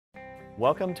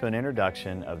Welcome to an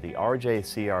introduction of the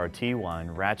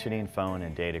RJCRT1 Ratcheting Phone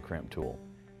and Data Crimp Tool,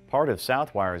 part of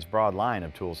Southwire's broad line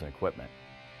of tools and equipment.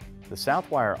 The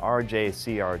Southwire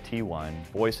RJCRT1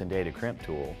 Voice and Data Crimp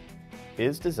Tool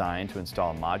is designed to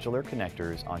install modular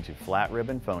connectors onto flat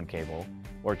ribbon phone cable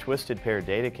or twisted pair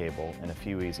data cable in a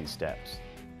few easy steps.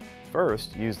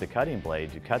 First, use the cutting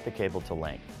blade to cut the cable to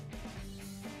length.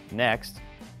 Next,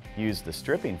 use the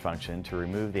stripping function to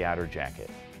remove the outer jacket.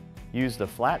 Use the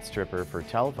flat stripper for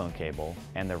telephone cable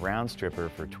and the round stripper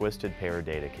for twisted pair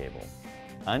data cable.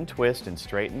 Untwist and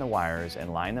straighten the wires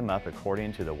and line them up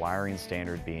according to the wiring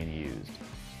standard being used.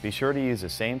 Be sure to use the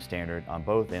same standard on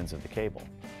both ends of the cable.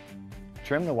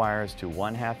 Trim the wires to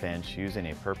 1/2 inch using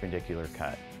a perpendicular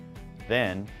cut.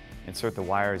 Then, insert the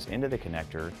wires into the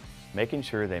connector, making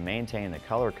sure they maintain the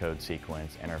color code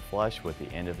sequence and are flush with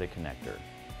the end of the connector.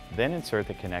 Then insert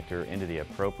the connector into the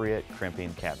appropriate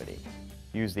crimping cavity.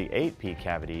 Use the 8P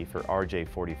cavity for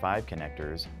RJ45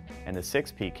 connectors and the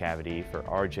 6P cavity for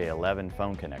RJ11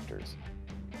 phone connectors.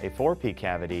 A 4P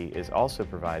cavity is also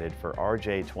provided for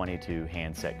RJ22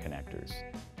 handset connectors.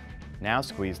 Now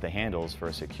squeeze the handles for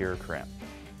a secure crimp.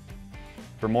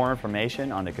 For more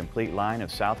information on the complete line of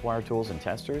Southwire tools and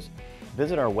testers,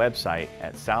 visit our website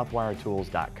at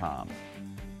southwiretools.com.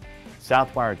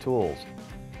 Southwire Tools,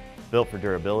 built for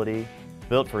durability,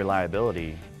 built for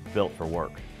reliability, built for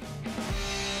work.